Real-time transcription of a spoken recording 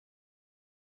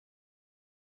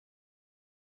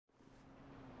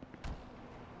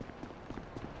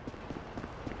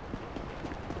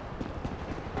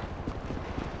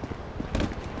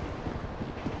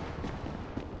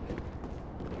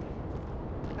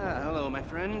my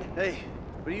friend. Hey,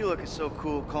 what are you looking so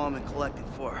cool, calm, and collected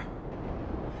for?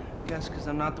 Guess because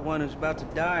I'm not the one who's about to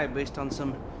die based on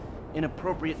some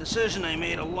inappropriate decision I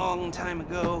made a long time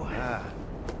ago. Ah,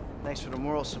 thanks for the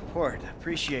moral support. I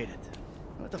appreciate it.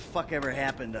 What the fuck ever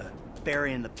happened to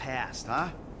burying the past, huh?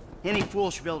 Any fool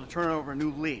should be able to turn over a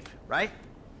new leaf, right?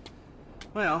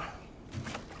 Well,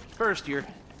 first, your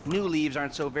new leaves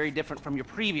aren't so very different from your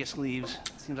previous leaves.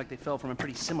 It seems like they fell from a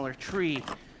pretty similar tree.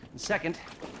 And second,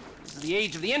 this is the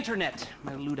age of the internet,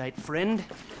 my Luddite friend.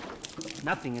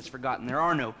 Nothing is forgotten. There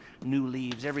are no new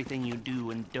leaves. Everything you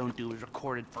do and don't do is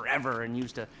recorded forever and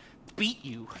used to beat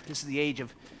you. This is the age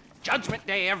of Judgment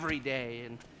Day every day.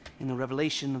 And in the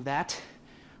revelation of that,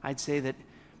 I'd say that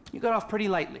you got off pretty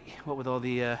lightly. What with all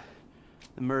the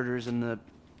murders and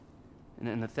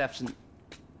the thefts and...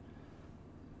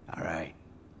 All right.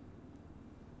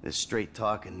 This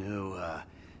straight-talking new,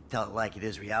 tell it like it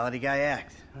is reality guy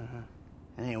act.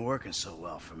 It ain't working so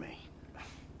well for me.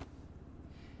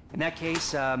 In that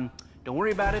case, don't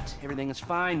worry about it. Everything is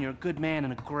fine. You're a good man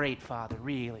and a great father,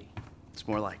 really. It's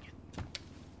more like it.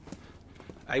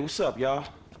 Hey, what's up, y'all?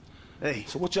 Hey.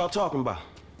 So what y'all talking about?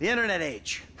 The internet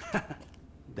age.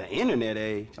 The internet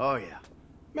age? Oh, yeah.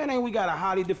 Man, ain't we got a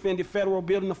highly defended federal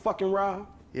building to fucking rob?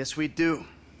 Yes, we do.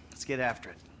 Let's get after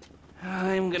it.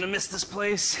 I'm gonna miss this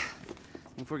place.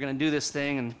 If we're gonna do this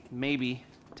thing and maybe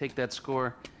take that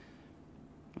score,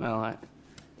 well,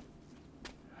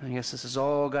 I guess this has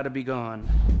all gotta be gone.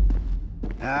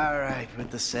 All right,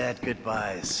 with the sad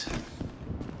goodbyes.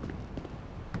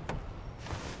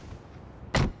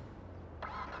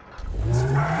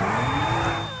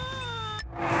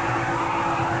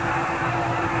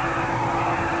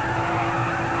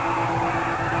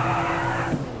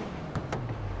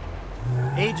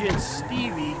 Agent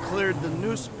Stevie cleared the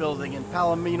Noose building in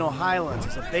Palomino Highlands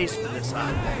as a base for this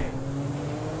operation.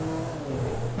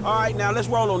 All right, now let's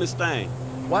roll on this thing.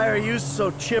 Why are you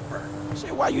so chipper?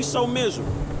 Shit, why you so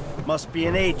miserable? Must be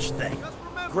an age thing.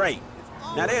 Great.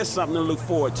 Now there's something to look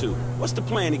forward to. What's the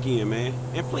plan again, man?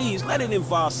 And please, let it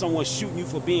involve someone shooting you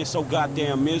for being so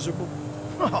goddamn miserable.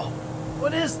 Oh,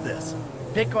 what is this?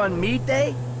 Pick on me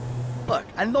day? Look,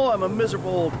 I know I'm a miserable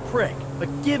old prick, but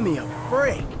give me a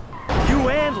break. You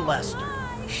and Lester.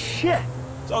 Shit.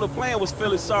 So the plan was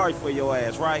feeling sorry for your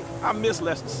ass, right? I miss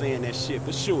Lester saying that shit,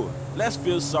 but sure. Let's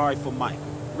feel sorry for Michael.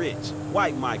 Rich,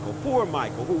 white Michael, poor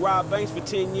Michael, who robbed banks for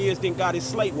 10 years, then got his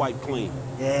slate wiped clean.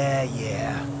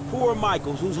 Yeah. Poor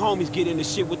Michaels, whose homies get into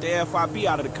shit with the FIB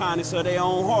out of the kindness of their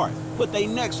own heart. Put their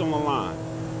necks on the line.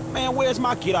 Man, where's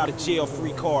my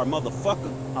get-out-of-jail-free card,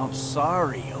 motherfucker? I'm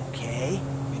sorry, okay?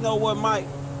 You know what, Mike?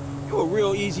 You a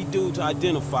real easy dude to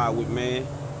identify with, man.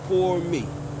 Poor me.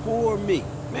 Poor me.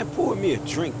 Man, pour me a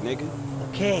drink, nigga.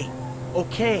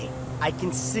 Okay. I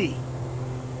can see.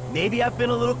 Maybe I've been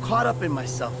a little caught up in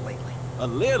myself lately. A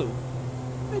little?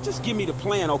 Man, just give me the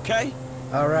plan, okay?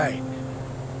 All right.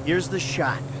 Here's the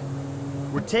shot.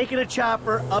 We're taking a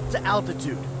chopper up to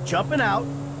altitude, jumping out,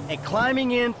 and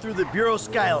climbing in through the Bureau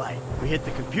skylight. We hit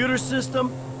the computer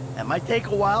system. That might take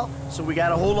a while, so we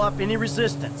gotta hold off any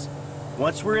resistance.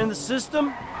 Once we're in the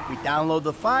system, we download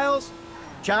the files.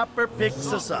 Chopper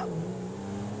picks us up.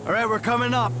 All right, we're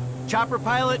coming up. Chopper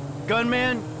pilot,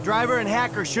 gunman, driver, and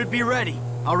hacker should be ready.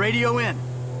 I'll radio in.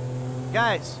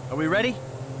 Guys, are we ready?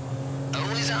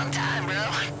 Always on time,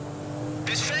 bro.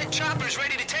 This Fed chopper's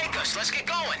ready to take us. Let's get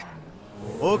going.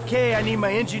 Okay, I need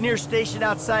my engineer stationed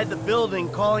outside the building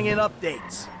calling in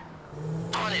updates.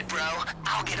 On it, bro.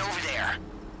 I'll get over there.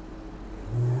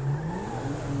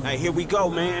 Hey, here we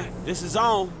go, man. This is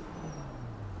on.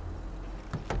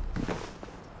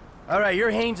 All right,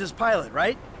 you're Haynes' pilot,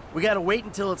 right? We gotta wait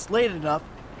until it's late enough,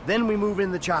 then we move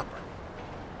in the chopper.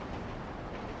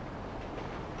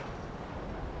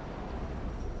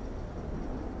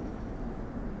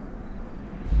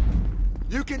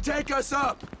 You can take us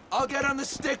up. I'll get on the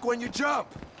stick when you jump.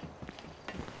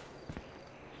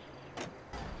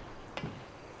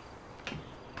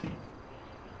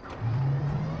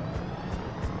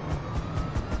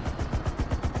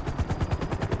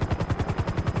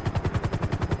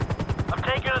 I'm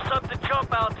taking us up to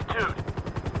jump altitude.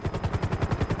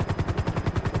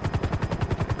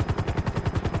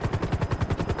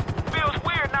 Feels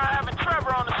weird not having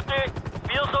Trevor on the stick.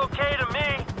 Feels okay to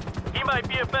me. He might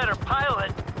be a better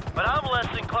pilot, but I'm less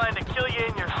inclined to kill you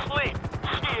in your sleep.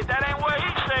 Shit, that ain't what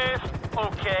he says.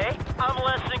 Okay, I'm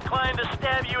less inclined to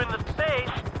stab you in the face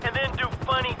and then do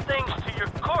funny things to your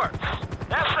corpse.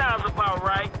 That sounds about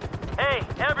right. Hey,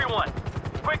 everyone,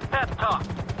 quick pep talk.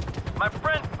 My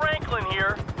friend Franklin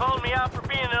here called me out for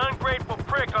being an ungrateful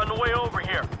prick on the way over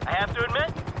here. I have to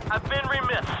admit, I've been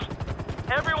remiss.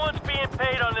 Everyone's being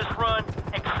paid on this run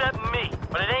except me.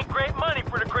 But it ain't great money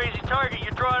for the crazy target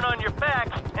you're drawing on your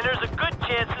backs, and there's a good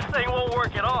chance this thing won't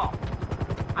work at all.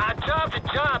 Job's a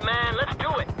job, man. Let's do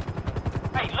it.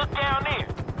 Hey, look down there.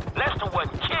 Lester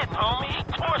wasn't kidding, homie. He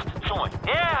torched the joint.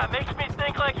 Yeah, makes me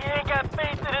think like he ain't got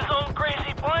faith in his own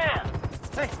crazy plan.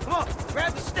 Hey, come on,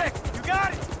 grab the stick. You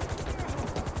got it.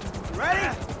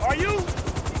 Ready? Are you?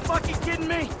 You fucking kidding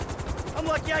me? I'm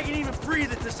lucky I can even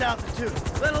breathe at this altitude,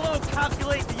 let alone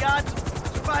calculate the odds of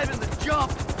surviving the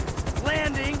jump,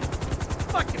 landing,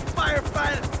 fucking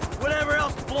firefighter, whatever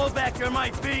else blowback there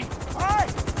might be. All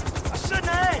right, I shouldn't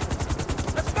have asked.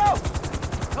 Let's go.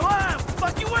 Come on, what the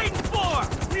fuck you waiting for?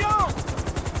 We on.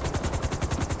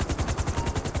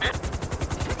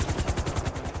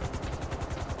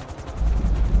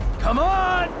 Come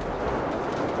on!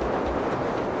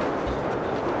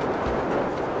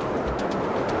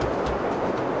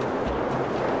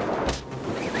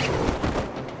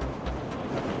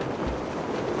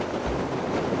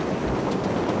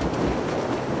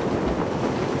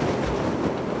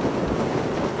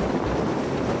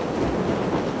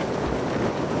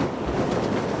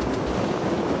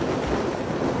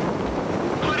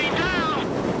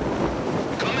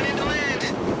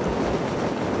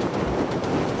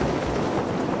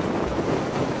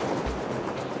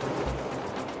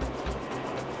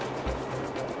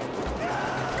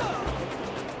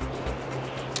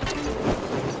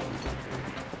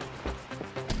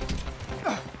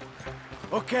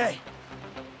 Okay.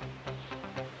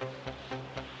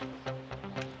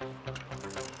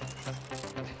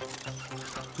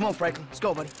 Come on, Franklin. Let's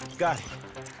go, buddy. Got it.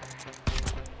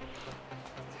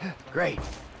 Great.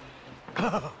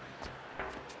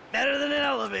 Better than an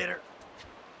elevator.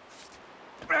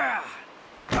 Fuck.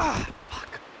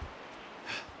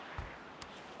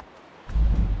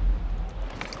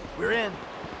 We're in.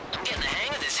 I'm getting the hang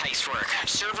of this heist work.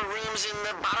 Server room's in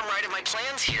the bottom right of my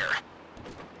plans here.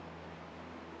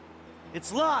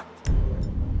 It's locked.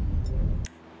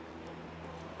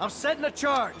 I'm setting a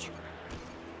charge.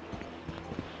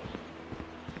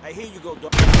 Hey, here you go,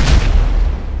 dog. I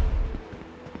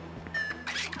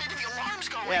think maybe the alarm's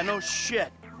going. Yeah, no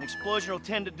shit. An explosion will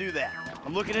tend to do that.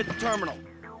 I'm looking at the terminal. I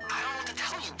don't know what to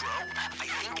tell you, bro. I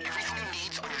think everything you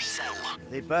need's on your cell.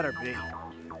 They better be.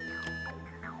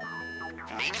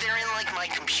 Maybe they're in, like, my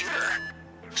computer.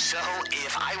 So,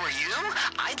 if I were you,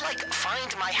 I'd, like,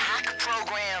 find my hack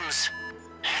programs.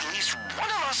 At least one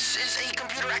of us is a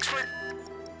computer expert.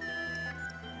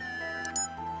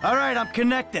 All right, I'm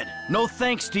connected. No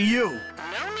thanks to you.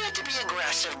 No need to be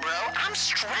aggressive, bro. I'm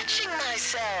stretching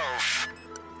myself.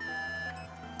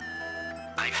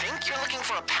 I think you're looking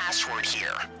for a password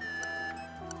here.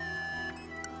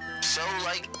 So,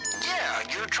 like, yeah,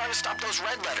 you're trying to stop those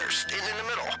red letters in the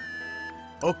middle.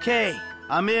 Okay,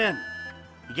 I'm in.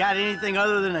 You got anything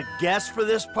other than a guess for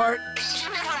this part? You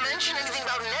never mentioned anything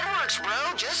about networks,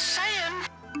 bro. Just saying.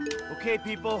 Okay,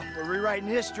 people, we're rewriting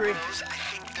history. Rose, I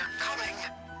think they're coming.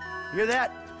 Hear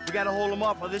that? We gotta hold them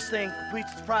off while this thing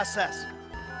completes its process.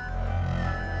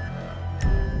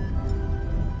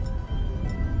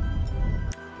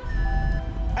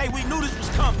 Hey, we knew this was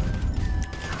coming.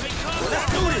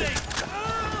 Let's do this.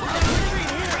 We're gonna retreat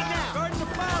here, guarding the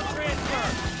file transfer.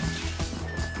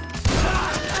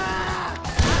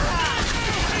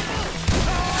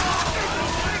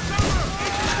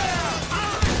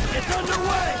 It's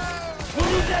underway. We'll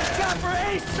need that chopper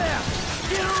ASAP.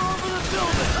 Get her over the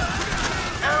building.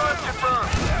 Arrow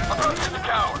confirmed. Approaching the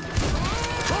tower.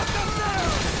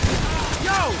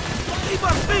 Yo, leave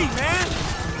us be, man.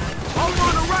 Over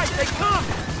on the right, they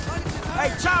coming. Hey,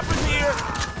 chopper's here.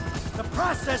 The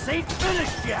process ain't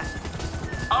finished yet.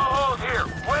 I'll hold here.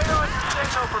 Wait on your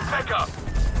signal for pickup.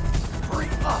 Hurry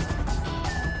up.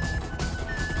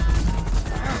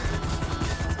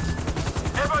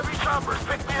 FIB choppers,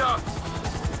 pick me up.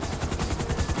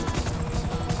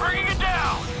 Bringing it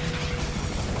down.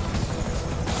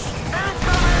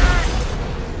 Incoming!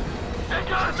 They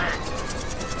got me.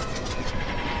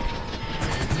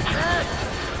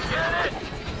 Get it!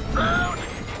 Round!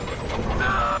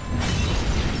 No!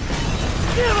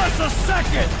 Give us a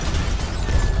second!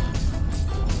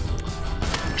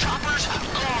 Choppers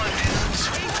gone, dudes.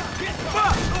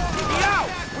 Fuck! Get me out!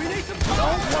 We need some...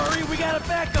 Don't worry, we got a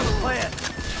backup plan.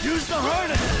 Use the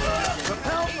harness.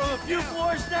 Rappel from a few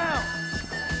floors down.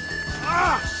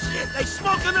 Ah, shit! They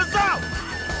smoking us out!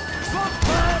 Smoke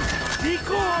bomb! Be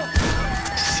cool!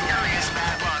 Serious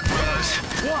bad luck, Rose.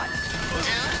 What?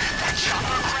 Dude, that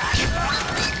chopper crash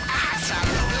ripped the ass out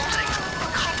of the building. A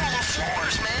couple of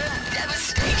floors, man.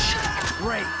 Devastation.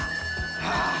 Great.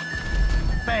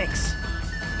 Thanks.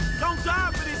 Don't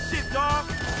die for this shit, dog.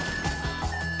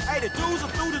 Hey, the dudes are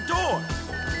through the door.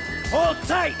 Hold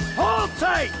tight! Hold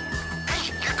tight!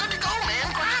 Hey, you're good to go,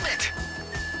 man. Grab it.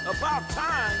 About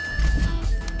time.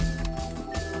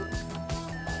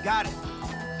 Got it.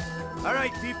 All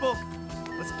right, people.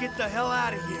 Let's get the hell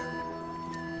out of here.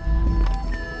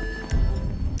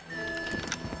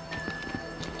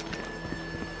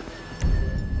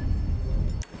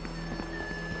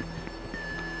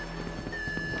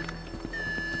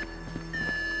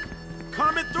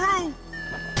 Coming through.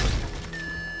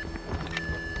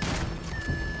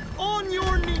 On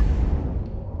your knee.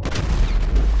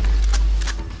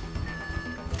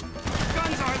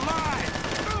 Guns are live.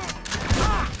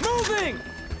 Moving!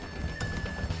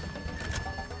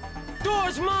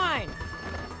 Door's mine!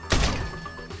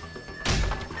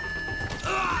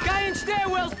 Guy in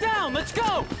stairwell's down, let's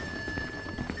go!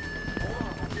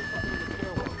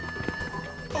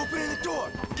 Opening the door.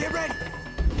 Get ready.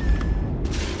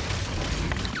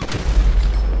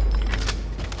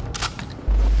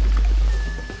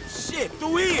 Shit,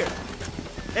 through here.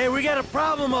 Hey, we got a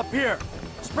problem up here.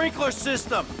 Sprinkler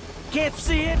system. Can't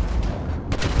see it?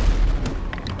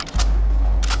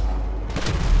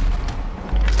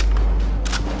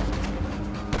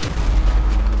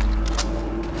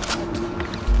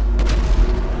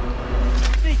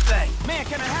 Man,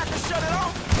 can a hacker shut it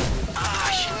off? Ah,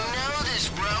 I should know this,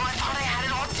 bro. I thought I had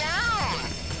it all down.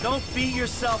 Don't beat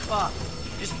yourself up.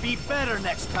 Just be better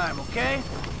next time, okay?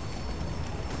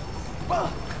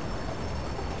 Well,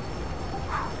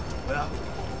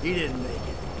 he didn't make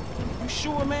it. You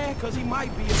sure, man? Cause he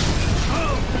might be a...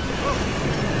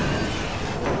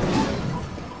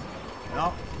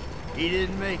 No, he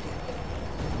didn't make it.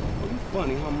 Oh, you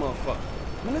funny, huh,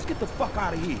 motherfucker? Man, let's get the fuck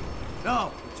out of here.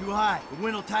 No, too high. The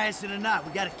wind will tie us in a knot.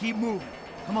 We gotta keep moving.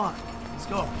 Come on, let's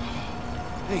go.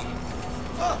 Hey.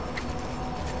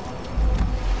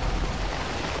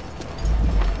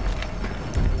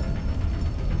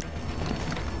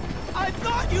 I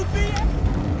thought you'd be...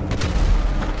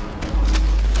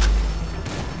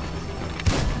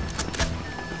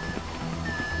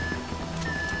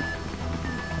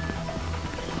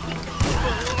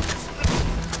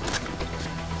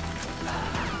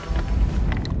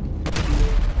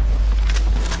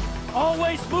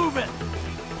 Always moving!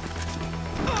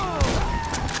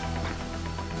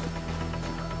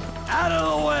 Out of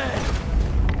the way!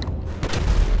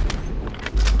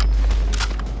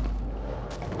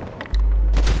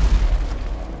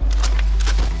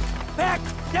 Back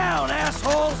down,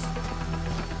 assholes!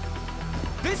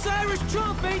 This Irish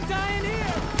chump ain't dying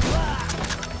here!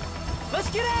 Let's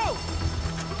get out!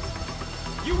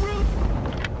 You really...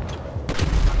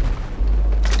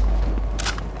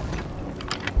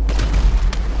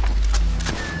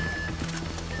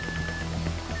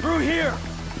 Through here!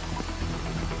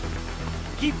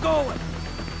 Keep going!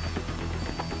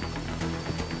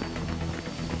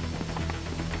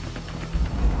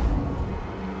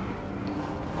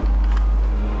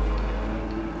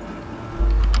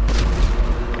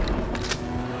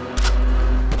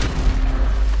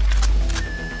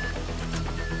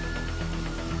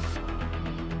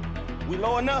 We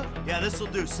low enough? Yeah, this'll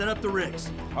do. Set up the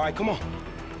rigs. All right, come on.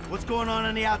 What's going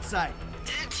on the outside?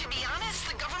 To be honest,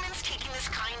 the government's taking this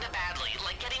kinda badly,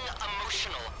 like getting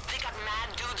emotional. They got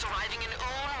mad dudes arriving in un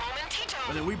momentito.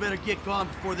 Well, then we better get gone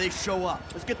before they show up.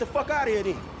 Let's get the fuck out of here,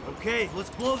 then. Okay, let's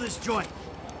blow this joint.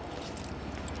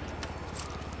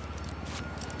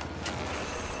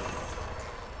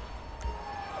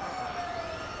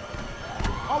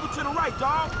 Over to the right,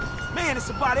 dog. Man, it's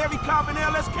about every cop in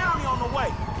LS County on the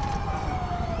way.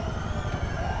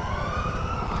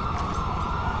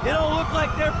 They don't look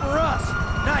like they're for us.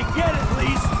 Not yet, at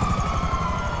least.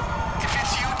 If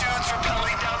it's you dudes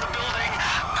rappelling down the building,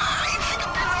 I think a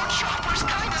Bureau chopper's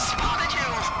kinda spotted you.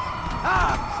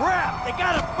 Ah, crap! They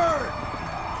got a bird!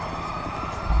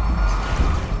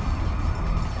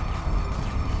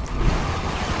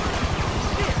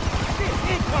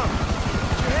 Incoming.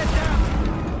 Put your head down.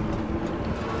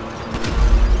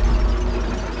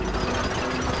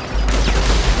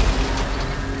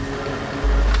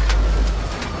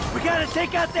 We gotta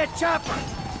take out that chopper!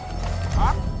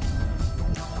 Huh?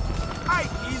 Hey,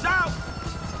 he's out.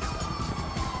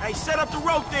 Hey, set up the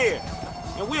rope there,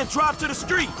 and we'll drop to the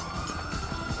street.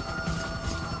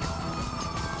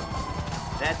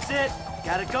 That's it.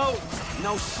 Gotta go.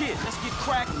 No shit, let's get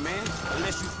cracking, man.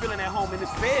 Unless you feeling at home in this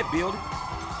Fed building.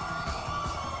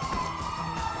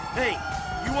 Hey,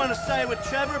 you wanna side with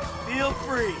Trevor? Feel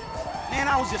free. Man,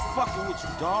 I was just fucking with you,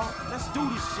 dawg. Let's do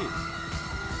this shit.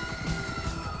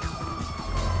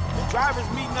 The driver's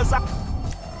meeting us out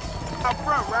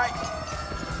front, right?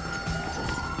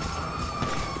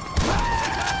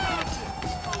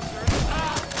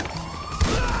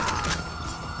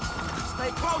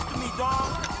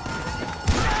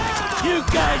 You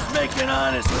guys make an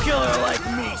honest killer like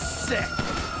me sick.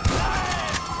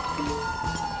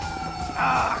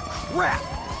 Ah, crap!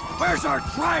 Where's our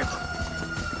driver?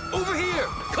 Over here!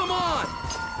 Come on!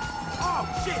 Oh,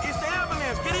 shit, it's the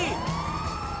ambulance. Get in.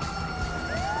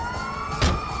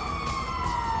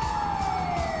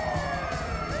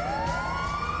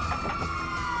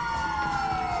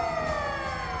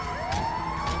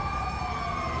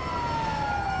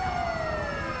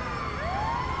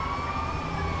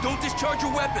 Don't discharge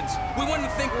your weapons. We want to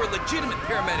think we're a legitimate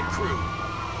paramedic crew.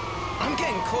 I'm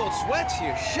getting cold sweats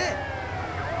here, shit.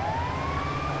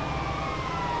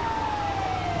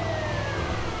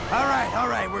 All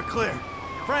right, we're clear.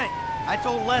 Frank, I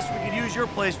told Les we could use your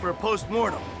place for a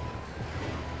post-mortem.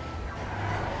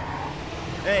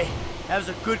 Hey, that was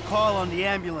a good call on the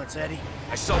ambulance, Eddie.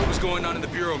 I saw what was going on in the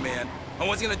bureau, man. I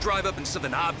wasn't gonna drive up in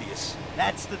something obvious.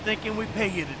 That's the thinking we pay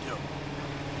you to do.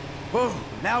 Whoa,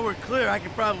 now we're clear, I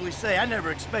can probably say I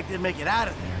never expected to make it out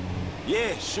of there.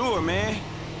 Yeah, sure, man.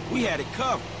 We had it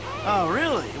covered. Oh,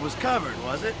 really? It was covered,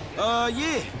 was it?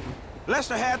 Yeah.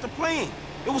 Lester had the plan.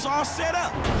 It was all set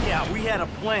up. Yeah, we had a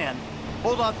plan.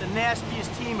 Hold off the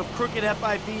nastiest team of crooked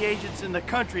FIB agents in the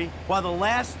country while the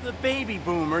last of the baby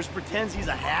boomers pretends he's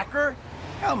a hacker?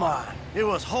 Come on, it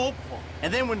was hopeful.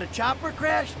 And then when the chopper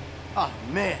crashed, oh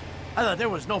man, I thought there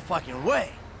was no fucking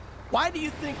way. Why do you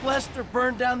think Lester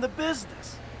burned down the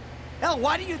business? Hell,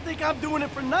 why do you think I'm doing it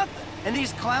for nothing? And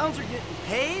these clowns are getting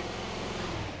paid?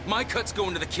 My cut's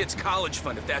going to the kids' college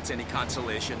fund, if that's any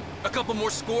consolation. A couple more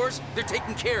scores, they're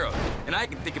taken care of. And I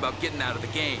can think about getting out of the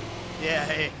game. Yeah,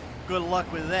 hey, good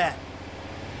luck with that.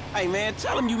 Hey, man,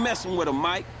 tell him you messing with him,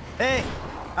 Mike. Hey,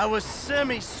 I was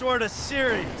sorta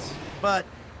serious, but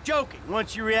joking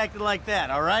once you reacted like that,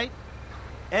 all right?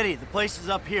 Eddie, the place is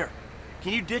up here.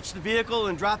 Can you ditch the vehicle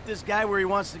and drop this guy where he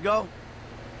wants to go?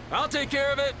 I'll take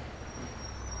care of it.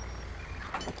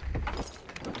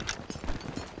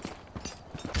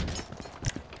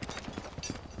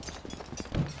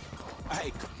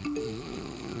 Hey,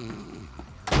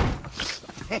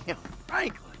 Damn,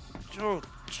 Franklin. Oh,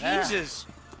 Jesus.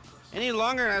 Any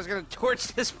longer and I was gonna torch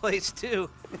this place, too.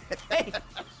 Hey,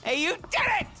 you did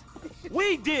it!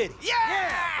 we did it.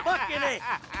 Yeah! Fucking A.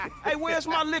 Hey, where's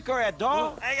my liquor at,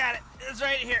 dog? I got it. It's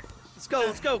right here.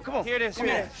 Let's go, come on. Here it is. Come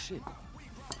Here on. it is. Shit.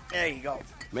 There you go.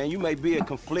 Man, you may be a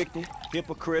conflicting,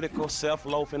 hypocritical,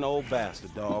 self-loafing old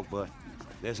bastard, dog, but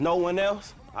there's no one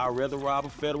else I'd rather rob a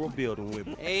federal building with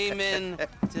me. Amen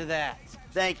to that.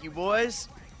 Thank you, boys.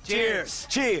 Cheers.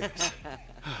 Cheers.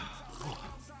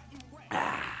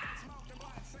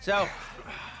 So,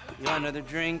 you want another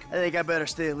drink? I think I better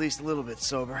stay at least a little bit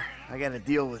sober. I gotta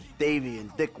deal with Davey and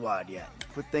Dickwad yet.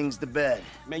 Put things to bed.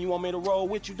 Man, you want me to roll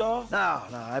with you, dog? No,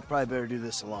 I probably better do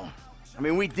this alone. I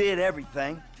mean, we did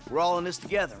everything. We're all in this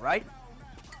together, right?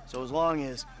 So as long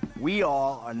as we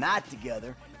all are not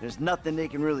together, there's nothing they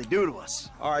can really do to us.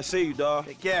 All right, see you, dog.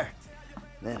 Take care.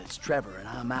 Then it's Trevor and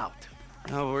I'm out.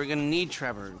 Oh, we're gonna need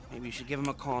Trevor. Maybe you should give him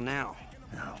a call now.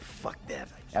 Oh, fuck that.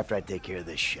 After I take care of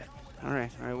this shit. All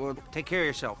right, well, take care of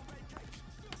yourself.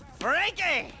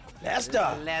 Frankie!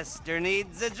 Lester. Lester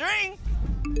needs a drink.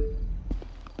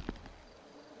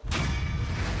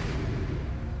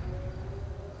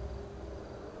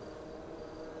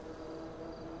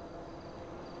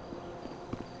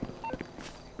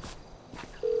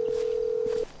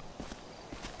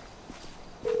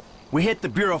 We hit the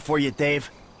bureau for you, Dave.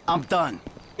 I'm done.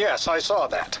 Yes, I saw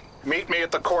that. Meet me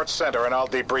at the court center and I'll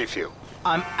debrief you.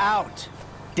 I'm out,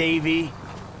 Davey.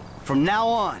 From now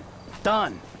on,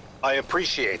 done. I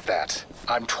appreciate that.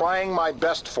 I'm trying my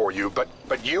best for you, but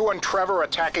you and Trevor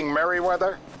attacking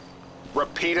Merriweather?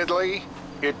 Repeatedly?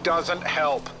 It doesn't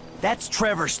help. That's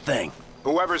Trevor's thing.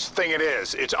 Whoever's thing it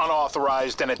is, it's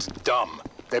unauthorized and it's dumb.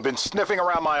 They've been sniffing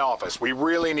around my office. We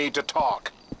really need to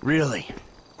talk. Really?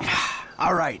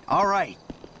 All right.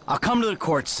 I'll come to the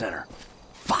court center.